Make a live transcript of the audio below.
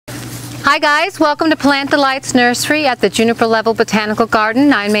Hi guys, welcome to Plant Delight's Nursery at the Juniper Level Botanical Garden.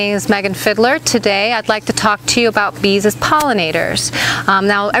 My name is Meghan Fidler. Today I'd like to talk to you about bees as pollinators.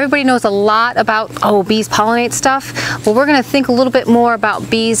 Now everybody knows a lot about, bees pollinate stuff. Well, we're going to think a little bit more about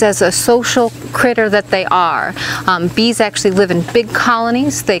bees as a social critter that they are. Bees actually live in big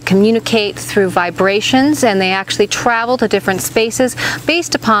colonies. They communicate through vibrations and they actually travel to different spaces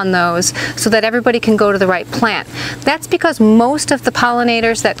based upon those so that everybody can go to the right plant. That's because most of the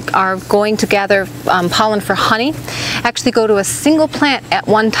pollinators that are going to gather pollen for honey actually go to a single plant at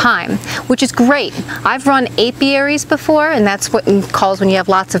one time, which is great. I've run apiaries before, and that's what it calls when you have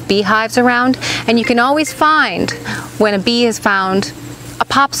lots of beehives around, and you can always find when a bee has found a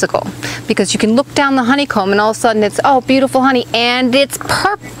popsicle, because you can look down the honeycomb and all of a sudden it's, oh, beautiful honey, and it's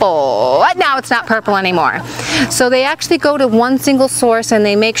purple. Now it's not purple anymore. So they actually go to one single source and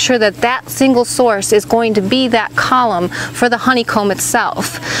they make sure that that single source is going to be that column for the honeycomb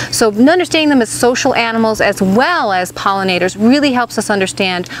itself. So understanding them as social animals as well as pollinators really helps us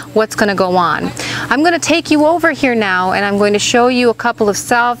understand what's going to go on. I'm going to take you over here now and I'm going to show you a couple of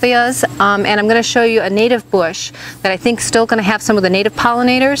salvias and I'm going to show you a native bush that I think is still going to have some of the native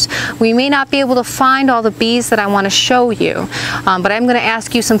pollinators. We may not be able to find all the bees that I want to show you, but I'm going to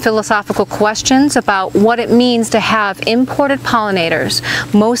ask you some philosophical questions about what it means to have imported pollinators.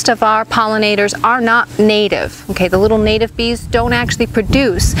 Most of our pollinators are not native. Okay, the little native bees don't actually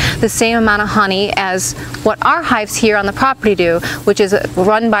produce the same amount of honey as what our hives here on the property do, which is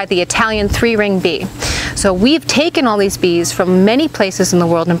run by the Italian three-ring bee. So we've taken all these bees from many places in the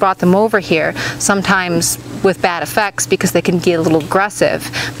world and brought them over here, sometimes with bad effects because they can get a little aggressive,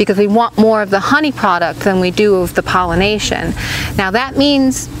 because we want more of the honey product than we do of the pollination. Now that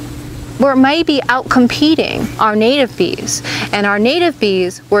means we're maybe out-competing our native bees, and our native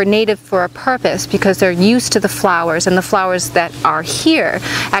bees were native for a purpose because they're used to the flowers, and the flowers that are here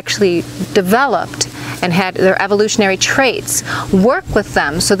actually developed and had their evolutionary traits work with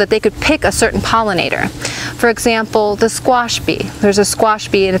them so that they could pick a certain pollinator. For example, the squash bee. There's a squash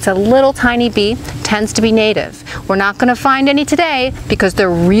bee and it's a little tiny bee, tends to be native. We're not going to find any today because they're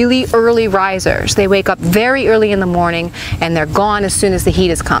really early risers. They wake up very early in the morning and they're gone as soon as the heat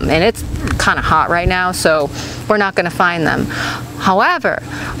has come. And it's kind of hot right now, so we're not going to find them. However,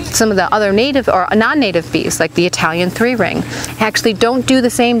 some of the other native or non-native bees, like the Italian three-ring, actually don't do the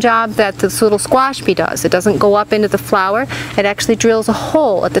same job that this little squash bee does. It doesn't go up into the flower. It actually drills a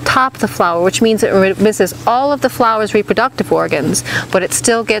hole at the top of the flower, which means it misses all of the flower's reproductive organs, but it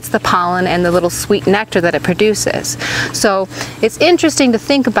still gets the pollen and the little sweet nectar that it produces. So it's interesting to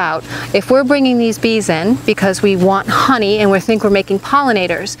think about, if we're bringing these bees in because we want honey and we think we're making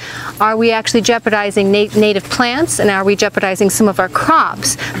pollinators, are we actually jeopardizing native plants, and are we jeopardizing some of our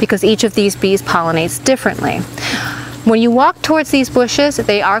crops because each of these bees pollinates differently? When you walk towards these bushes,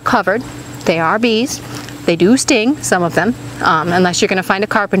 they are covered. They are bees. They do sting, some of them, unless you're going to find a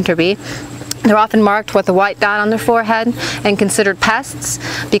carpenter bee. They're often marked with a white dot on their forehead and considered pests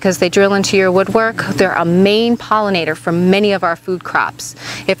because they drill into your woodwork. They're a main pollinator for many of our food crops.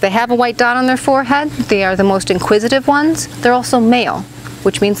 If they have a white dot on their forehead, they are the most inquisitive ones. They're also male,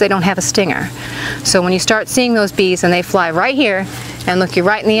 which means they don't have a stinger. So when you start seeing those bees and they fly right here and look you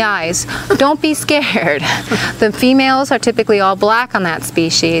right in the eyes, don't be scared. The females are typically all black on that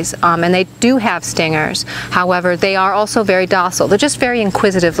species, and they do have stingers. However, they are also very docile. They're just very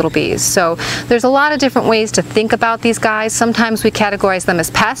inquisitive little bees. So there's a lot of different ways to think about these guys. Sometimes we categorize them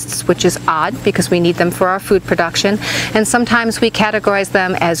as pests, which is odd because we need them for our food production. And sometimes we categorize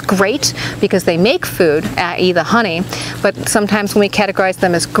them as great because they make food, i.e. the honey. But sometimes when we categorize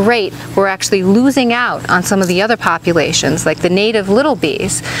them as great, we're actually losing out on some of the other populations, like the native little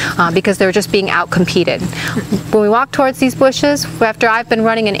bees, because they're just being out-competed. When we walk towards these bushes, after I've been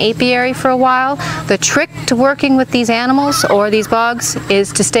running an apiary for a while, the trick to working with these animals or these bugs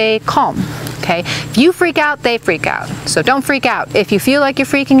is to stay calm. Okay? If you freak out, they freak out. So don't freak out. If you feel like you're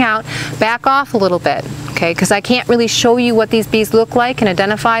freaking out, back off a little bit. Okay? Because I can't really show you what these bees look like and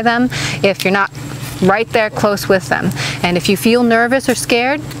identify them if you're not right there close with them. And if you feel nervous or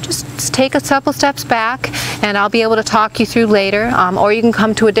scared, just take a couple steps back and I'll be able to talk you through later, or you can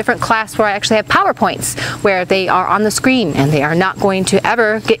come to a different class where I actually have PowerPoints where they are on the screen and they are not going to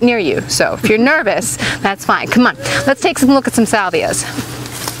ever get near you. So if you're nervous, that's fine. Come on, let's take a look at some salvias.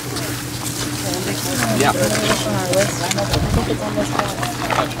 Yeah.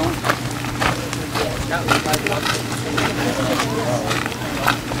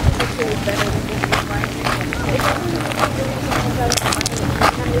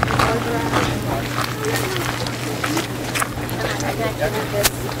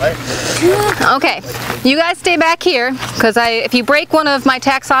 Okay, You guys stay back here, because if you break one of my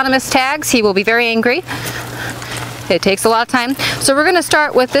taxonomist tags, he will be very angry. It takes a lot of time. So we're going to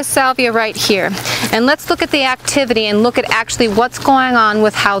start with this salvia right here. And let's look at the activity and look at actually what's going on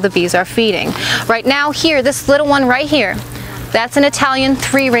with how the bees are feeding. Right now here, this little one right here, that's an Italian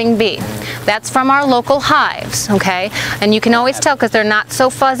 3-ring bee. That's from our local hives, okay? And you can always tell because they're not so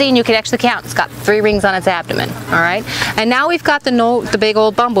fuzzy, and you can actually count. It's got 3 rings on its abdomen, all right? And now we've got the big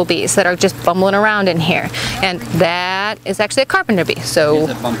old bumblebees that are just bumbling around in here. And that is actually a carpenter bee. So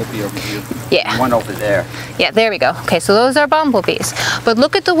there's a bumblebee over here. Yeah. One over there. Yeah, there we go. Okay, so those are bumblebees. But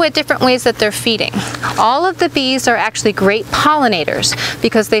look at the different ways that they're feeding. All of the bees are actually great pollinators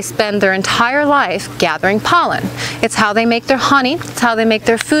because they spend their entire life gathering pollen. It's how they make their honey. It's how they make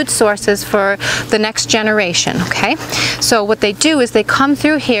their food sources for the next generation, okay? So what they do is they come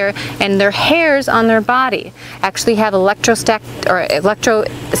through here, and their hairs on their body actually have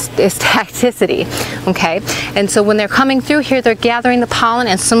electrostaticity, okay? And so when they're coming through here, they're gathering the pollen,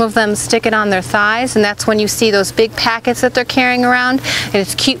 and some of them stick it on their thighs, and that's when you see those big packets that they're carrying around. And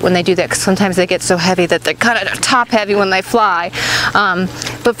it's cute when they do that because sometimes they get so heavy that they're kind of top heavy when they fly.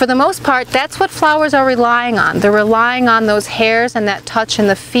 But for the most part, that's what flowers are relying on. They're relying on those hairs and that touch and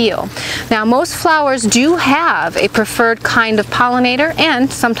the feel. Now, most flowers do have a preferred kind of pollinator and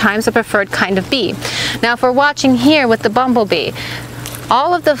sometimes a preferred kind of bee. Now, if we're watching here with the bumblebee,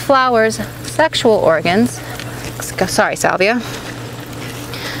 all of the flower's sexual organs, sorry, salvia,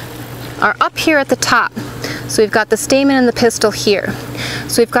 are up here at the top. So we've got the stamen and the pistil here.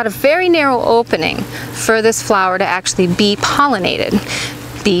 So we've got a very narrow opening for this flower to actually be pollinated.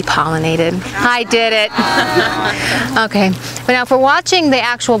 Bee pollinated. I did it. Okay. But now if we're watching the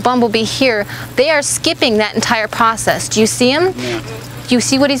actual bumblebee here, they are skipping that entire process. Do you see him? Yeah. Do you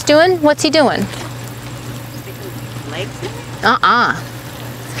see what he's doing? What's he doing?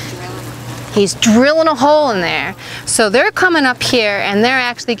 He's drilling a hole in there. So they're coming up here and they're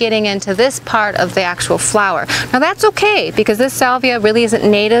actually getting into this part of the actual flower. Now that's okay because this salvia really isn't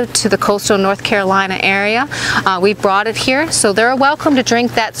native to the coastal North Carolina area. We brought it here, so they're welcome to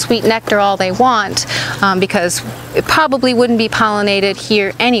drink that sweet nectar all they want because it probably wouldn't be pollinated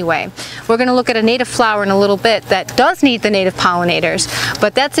here anyway. We're going to look at a native flower in a little bit that does need the native pollinators,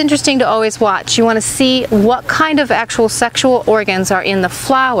 but that's interesting to always watch. You want to see what kind of actual sexual organs are in the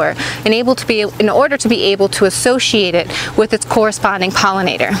flower and in order to be able to associate it with its corresponding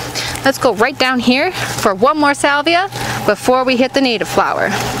pollinator. Let's go right down here for one more salvia before we hit the native flower.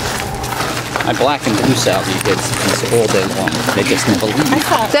 My black and blue salvia is all day long. They just never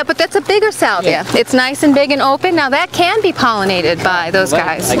leave. But that's a bigger salvia. Yeah. It's nice and big and open. Now that can be pollinated by those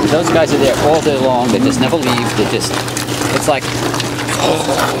guys. Like those guys are there all day long. They just never leave. They just, it's like...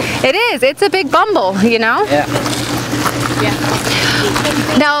 It is. It's a big bumble, you know? Yeah. Yeah.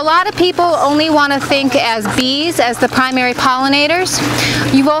 Now a lot of people only want to think as bees as the primary pollinators.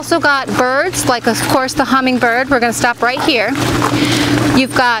 You've also got birds, like of course the hummingbird. We're going to stop right here.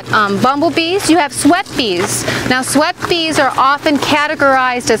 You've got bumblebees, you have sweat bees. Now sweat bees are often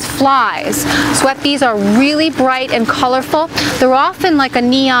categorized as flies. Sweat bees are really bright and colorful. They're often like a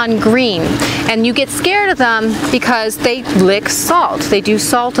neon green, and you get scared of them because they lick salt. They do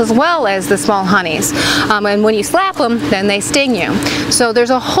salt as well as the small honeys. And when you slap them, then they sting you. So there's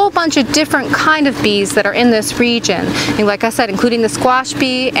a whole bunch of different kind of bees that are in this region. And like I said, including the squash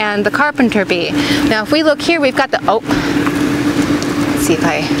bee and the carpenter bee. Now if we look here, we've got the, let's see if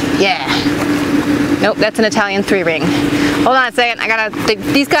nope, that's an Italian 3-ring. Hold on a second,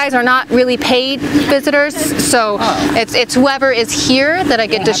 these guys are not really paid visitors, so it's whoever is here that I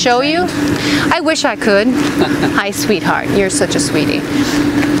get to show you. I wish I could. Hi, sweetheart, you're such a sweetie.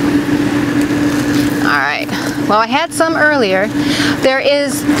 All right, well I had some earlier. There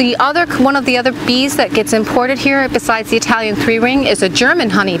is one of the other bees that gets imported here besides the Italian 3-ring is a German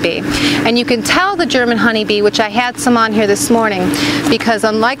honeybee. And you can tell the German honeybee, which I had some on here this morning, because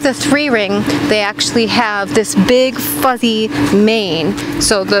unlike the 3-ring, they actually have this big fuzzy mane.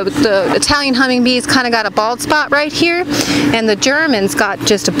 So the Italian honeybee's kind of got a bald spot right here, and the German's got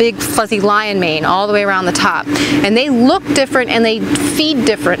just a big fuzzy lion mane all the way around the top. And they look different and they feed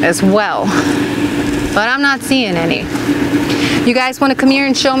different as well. But I'm not seeing any. You guys want to come here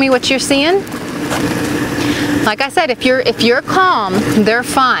and show me what you're seeing? Like I said, if you're calm, they're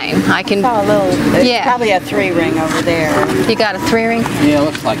fine. I can. I saw a little. It's probably a 3-ring over there. You got a 3-ring? Yeah, it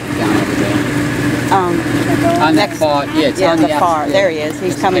looks like it's down over there. On that far, yeah, it's on the far. There he is.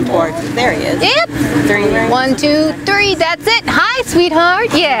 He's coming towards. There he is. Yep. 3 rings. 1, 2, 3. That's it. Hi,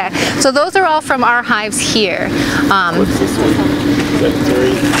 sweetheart. Yeah. So those are all from our hives here. What's this one? Is that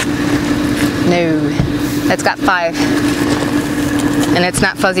 3? No, it's got 5, and it's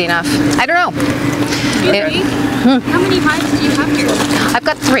not fuzzy enough. I don't know. How many hives do you have here? I've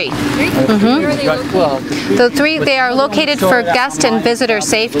got 3. Where are they located? The 3, they are located for guest and visitor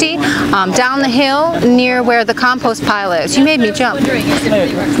safety down the hill near where the compost pile is. You made me jump.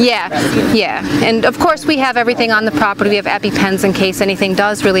 Yeah, yeah. And of course we have everything on the property. We have EpiPens in case anything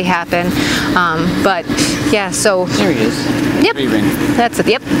does really happen. But yeah, so. There he is. Yep. 3 ring. That's it,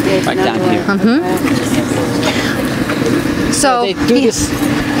 yep. Right down here. So, They do this.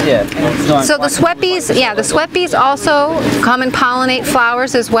 Yeah. so the Swepies, yeah, the Swepies also come and pollinate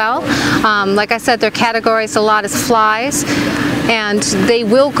flowers as well. Like I said, they're categorized a lot as flies, and they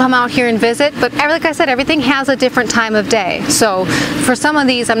will come out here and visit, but like I said, everything has a different time of day. So for some of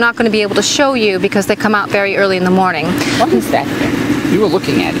these, I'm not going to be able to show you because they come out very early in the morning. What is that thing? You were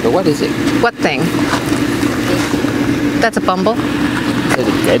looking at it, but what is it? What thing? That's a bumble. Is it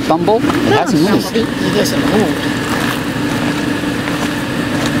a dead bumble? It hasn't moved. It hasn't moved.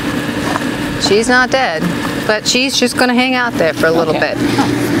 She's not dead, but she's just going to hang out there for a little bit.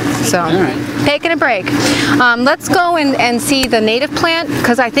 So, taking a break. Let's go and see the native plant,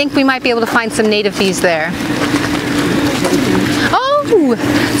 because I think we might be able to find some native bees there. Oh,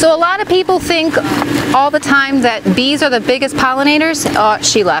 so a lot of people think all the time that bees are the biggest pollinators. Oh,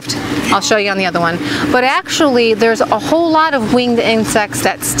 she left. I'll show you on the other one. But actually, there's a whole lot of winged insects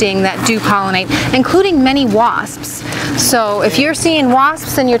that sting that do pollinate, including many wasps. So if you're seeing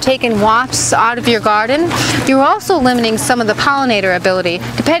wasps and you're taking wasps out of your garden, you're also limiting some of the pollinator ability,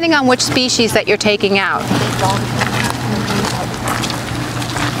 depending on which species that you're taking out.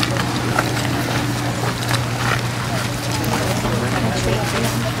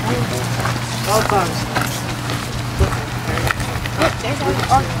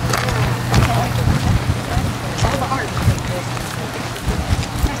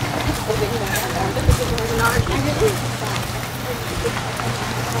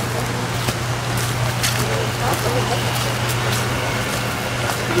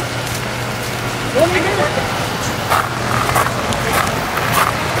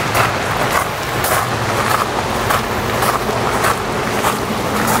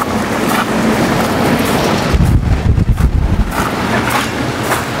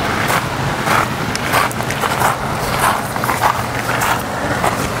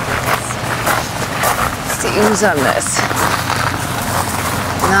 Who's on this?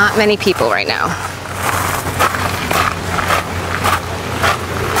 Not many people right now.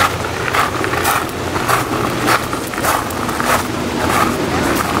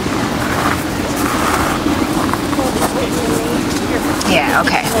 Yeah,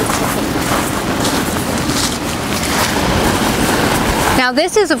 okay. Now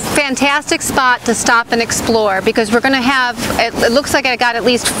this is a fantastic spot to stop and explore because we're going to have, it looks like I got at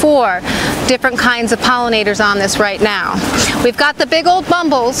least 4 different kinds of pollinators on this right now. We've got the big old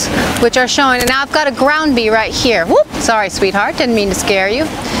bumbles, which are showing, and now I've got a ground bee right here. Whoop, sorry sweetheart, didn't mean to scare you.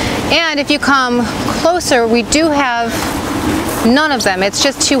 And if you come closer, we do have none of them. It's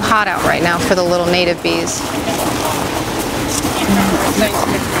just too hot out right now for the little native bees.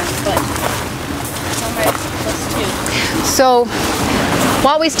 So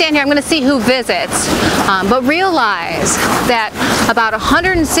while we stand here, I'm going to see who visits, but realize that about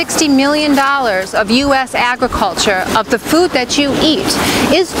 $160 million of U.S. agriculture of the food that you eat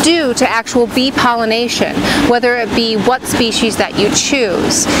is due to actual bee pollination, whether it be what species that you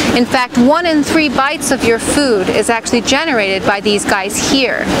choose. In fact, 1 in 3 bites of your food is actually generated by these guys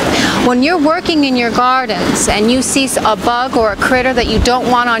here. When you're working in your gardens and you see a bug or a critter that you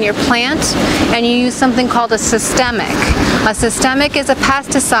don't want on your plant, and you use something called a systemic. A systemic is a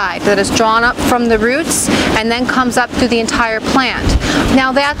pesticide that is drawn up from the roots and then comes up through the entire plant.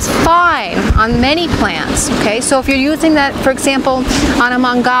 Now that's fine on many plants, okay? So if you're using that, for example, on a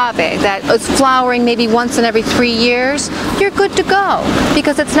mangave that is flowering maybe once in every 3 years, you're good to go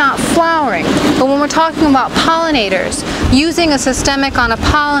because it's not flowering. But when we're talking about pollinators, using a systemic on a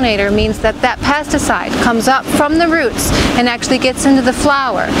pollinator means that that pesticide comes up from the roots and actually gets into the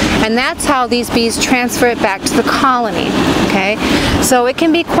flower. And that's how these bees transfer it back to the colony, okay? So it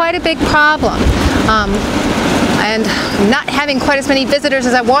can be quite a big problem. And not having quite as many visitors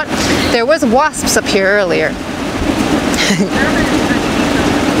as I want. There was wasps up here earlier.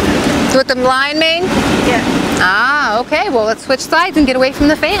 With the lion mane? Yeah. Ah, okay. Well, let's switch sides and get away from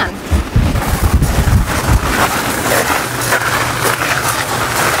the fan.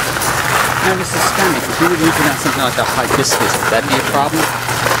 Now this is stunning. If you were looking at something like a hibiscus, would that be a problem?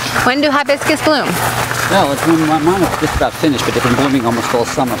 When do hibiscus bloom? No, it's when mine was just about finished, but they've been blooming almost all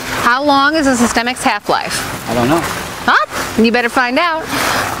summer. How long is a systemic's half-life? I don't know. Ah, you better find out.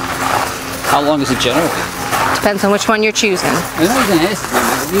 How long is it generally? Depends on which one you're choosing. I know you're going to ask me,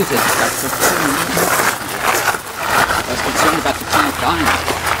 I'll use it. about the plant dying.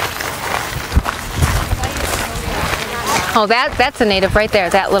 Oh, that's a native right there,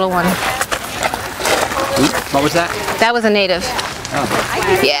 that little one. Ooh, what was that? That was a native.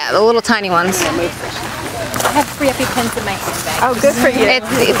 Oh. Yeah, the little tiny ones. I have free EpiPens in my handbag. Oh, good for you.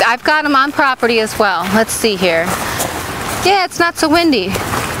 I've got them on property as well. Let's see here. Yeah, it's not so windy.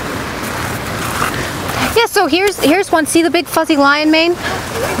 Yeah, so here's one. See the big fuzzy lion mane?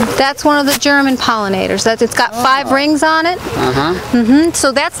 That's one of the German pollinators. It's got 5 rings on it.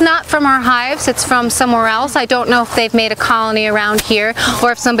 So that's not from our hives. It's from somewhere else. I don't know if they've made a colony around here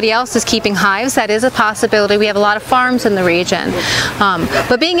or if somebody else is keeping hives. That is a possibility. We have a lot of farms in the region.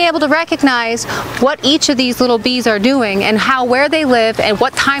 But being able to recognize what each of these little bees are doing and where they live and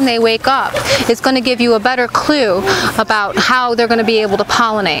what time they wake up is going to give you a better clue about how they're going to be able to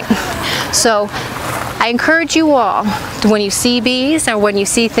pollinate. So I encourage you all, when you see bees or when you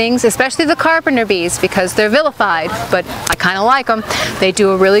see things, especially the carpenter bees, because they're vilified, but I kind of like them. They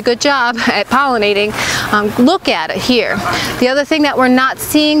do a really good job at pollinating. Look at it here. The other thing that we're not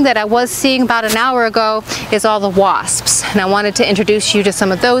seeing that I was seeing about an hour ago is all the wasps. And I wanted to introduce you to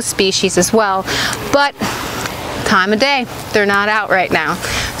some of those species as well. But time of day, they're not out right now.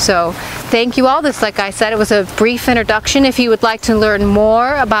 So thank you all. This, like I said, it was a brief introduction. If you would like to learn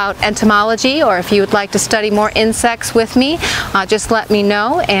more about entomology or if you would like to study more insects with me, just let me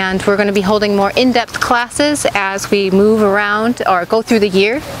know, and we're going to be holding more in-depth classes as we move around or go through the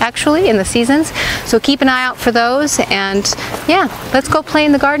year, actually, in the seasons. So keep an eye out for those, and yeah, let's go play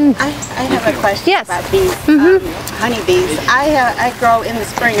in the garden. I have a question Yes. about bees, honeybees. I grow, in the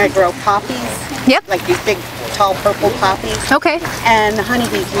spring, I grow poppies. Yep. Like these big, tall purple poppies. Okay. And the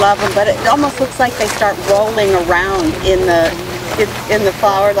honeybees love them, but it almost looks like they start rolling around in the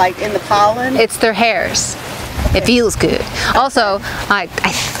flower, like in the pollen. It's their hairs. It feels good. Also, I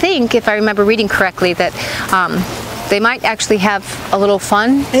think, if I remember reading correctly, that they might actually have a little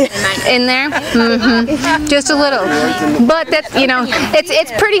fun in there, just a little. But that, you know,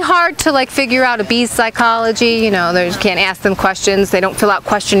 it's pretty hard to like figure out a bee's psychology. You know, you can't ask them questions. They don't fill out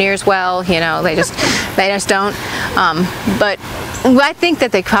questionnaires well. You know, they just don't. But I think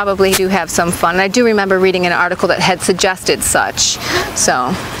that they probably do have some fun. And I do remember reading an article that had suggested such.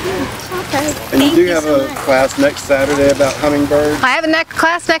 So. Okay. And you do have a class next Saturday about hummingbirds? I have a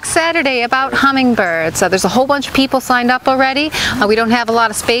class next Saturday about hummingbirds. There's a whole bunch of people signed up already. We don't have a lot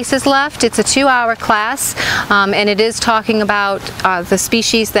of spaces left. It's a 2-hour class, and it is talking about the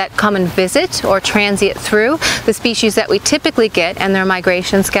species that come and visit or transient through, the species that we typically get and their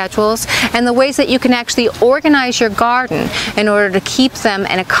migration schedules, and the ways that you can actually organize your garden in order to keep them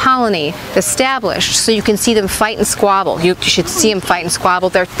in a colony established so you can see them fight and squabble. You should see them fight and squabble.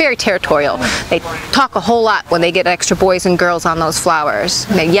 They're very territorial. They talk a whole lot when they get extra boys and girls on those flowers.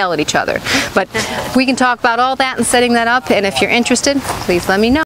 They yell at each other. But we can talk about all that and setting that up, and if you're interested, please let me know.